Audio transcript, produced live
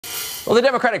Well, the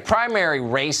Democratic primary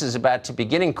race is about to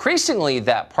begin. Increasingly,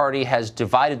 that party has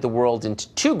divided the world into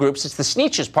two groups. It's the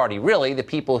Sneetches party, really, the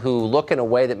people who look in a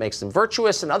way that makes them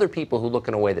virtuous and other people who look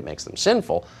in a way that makes them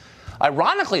sinful.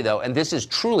 Ironically, though, and this is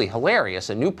truly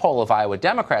hilarious, a new poll of Iowa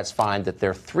Democrats find that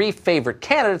their three favorite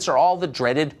candidates are all the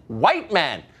dreaded white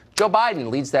men. Joe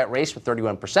Biden leads that race with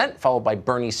 31%, followed by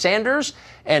Bernie Sanders,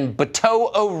 and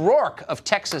Beto O'Rourke of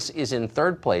Texas is in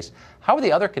third place. How are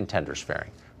the other contenders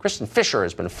faring? Kristen Fisher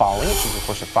has been following it. She's, of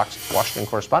course, a Fox Washington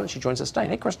correspondent. She joins us tonight.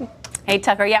 Hey, Kristen. Hey,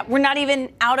 Tucker. Yeah, we're not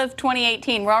even out of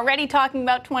 2018. We're already talking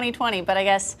about 2020, but I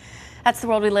guess that's the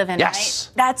world we live in, yes.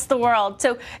 Right? That's the world.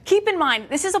 So keep in mind,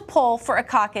 this is a poll for a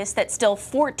caucus that's still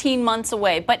 14 months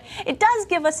away, but it does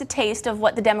give us a taste of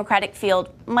what the Democratic field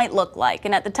might look like.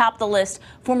 And at the top of the list,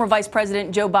 former Vice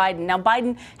President Joe Biden. Now,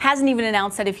 Biden hasn't even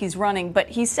announced that if he's running, but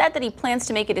he said that he plans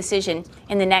to make a decision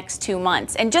in the next 2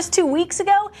 months. And just 2 weeks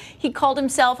ago, he called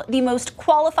himself the most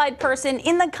qualified person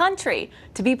in the country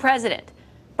to be president.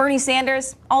 Bernie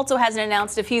Sanders also hasn't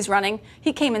announced if he's running.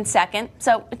 He came in second.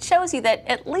 So it shows you that,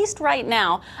 at least right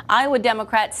now, Iowa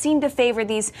Democrats seem to favor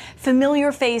these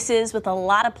familiar faces with a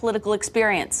lot of political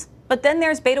experience. But then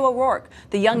there's Beto O'Rourke,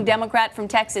 the young Democrat from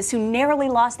Texas who narrowly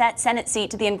lost that Senate seat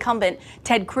to the incumbent,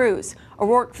 Ted Cruz.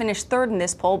 O'Rourke finished third in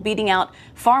this poll, beating out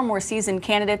far more seasoned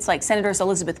candidates like Senators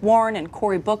Elizabeth Warren and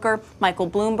Cory Booker, Michael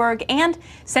Bloomberg, and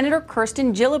Senator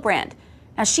Kirsten Gillibrand.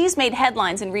 Now, she's made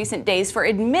headlines in recent days for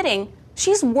admitting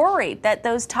she's worried that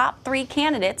those top three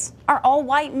candidates are all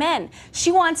white men. She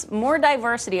wants more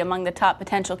diversity among the top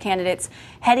potential candidates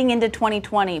heading into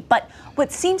 2020. But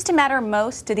what seems to matter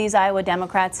most to these Iowa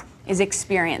Democrats is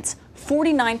experience.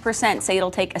 49% say it'll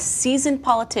take a seasoned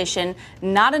politician,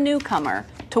 not a newcomer,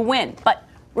 to win. But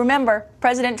remember,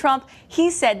 President Trump, he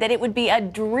said that it would be a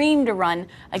dream to run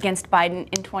against Biden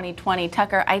in 2020.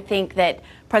 Tucker, I think that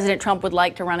President Trump would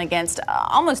like to run against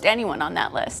almost anyone on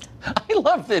that list. I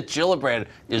love that Gillibrand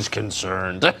is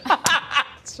concerned.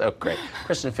 So great.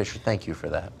 Kristen Fisher, thank you for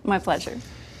that. My pleasure.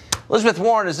 Elizabeth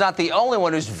Warren is not the only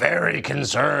one who's very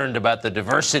concerned about the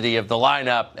diversity of the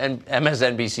lineup. And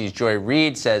MSNBC's Joy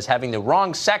Reid says having the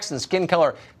wrong sex and skin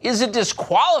color is a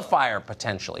disqualifier,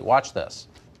 potentially. Watch this.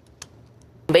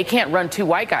 They can't run two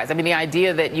white guys. I mean, the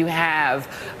idea that you have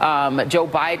Joe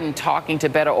Biden talking to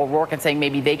Beto O'Rourke and saying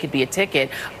maybe they could be a ticket,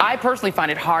 I personally find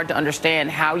it hard to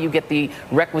understand how you get the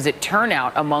requisite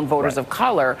turnout among voters of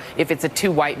color if it's a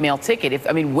two white male ticket.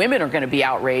 Women are going to be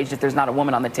outraged if there's not a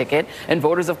woman on the ticket, and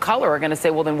voters of color are going to say,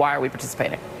 well, then why are we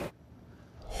participating?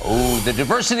 Oh, the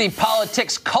diversity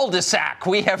politics cul-de-sac.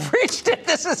 We have reached it.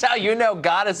 This is how you know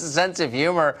God has a sense of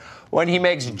humor, when he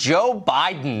makes Joe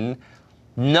Biden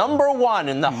number one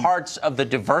in the hearts of the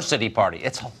diversity party.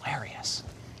 It's hilarious.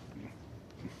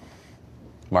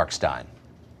 Mark Stein.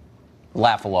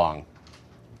 Laugh along.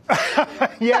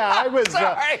 Yeah, I was.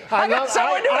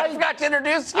 Sorry, I forgot to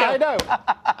introduce you. I know.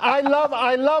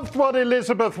 I loved what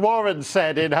Elizabeth Warren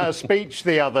said in her speech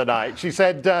the other night. She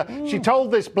said she told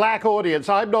this black audience,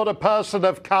 "I'm not a person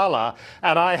of color,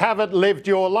 and I haven't lived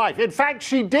your life." In fact,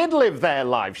 she did live their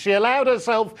life. She allowed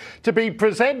herself to be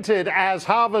presented as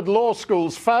Harvard Law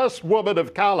School's first woman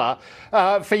of color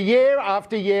for year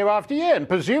after year after year, and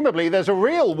presumably there's a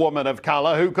real woman of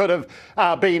color who could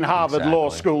have been Harvard Law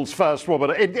School's first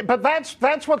woman. But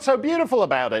that's what's so beautiful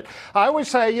about it. I always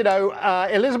say,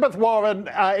 Elizabeth Warren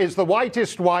is the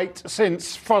whitest white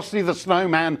since Frosty the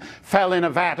Snowman fell in a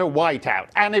vat of whiteout.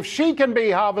 And if she can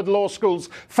be Harvard Law School's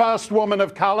first woman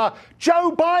of color,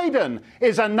 Joe Biden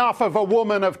is enough of a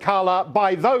woman of color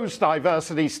by those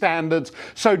diversity standards.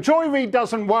 So Joy Reid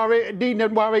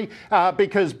needn't worry,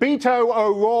 because Beto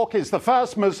O'Rourke is the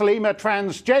first Muslima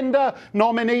transgender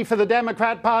nominee for the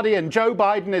Democrat Party, and Joe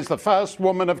Biden is the first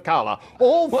woman of color.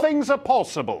 All things are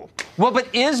possible. Well, but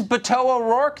is Beto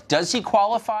O'Rourke, does he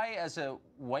qualify as a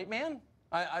white man?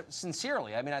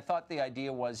 Sincerely, I thought the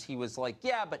idea was he was like,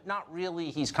 yeah, but not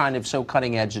really. He's kind of so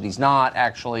cutting edge that he's not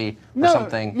actually or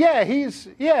something. Yeah, he's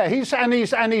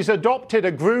adopted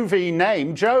a groovy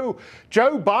name. Joe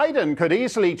Biden could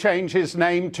easily change his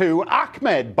name to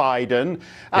Ahmed Biden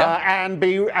and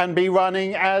be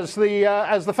running as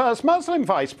the first Muslim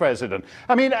vice president.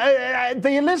 If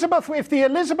the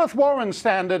Elizabeth Warren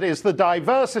standard is the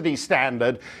diversity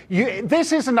standard,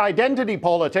 this isn't identity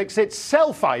politics; it's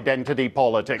self-identity politics.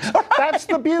 That's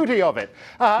the beauty of it.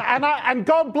 And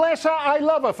God bless her, I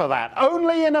love her for that.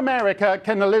 Only in America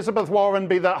can Elizabeth Warren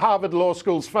be the Harvard Law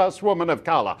School's first woman of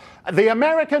color. The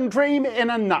American dream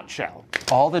in a nutshell.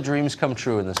 All the dreams come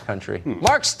true in this country.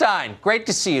 Mark Stein, great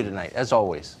to see you tonight, as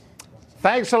always.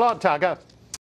 Thanks a lot, Tucker.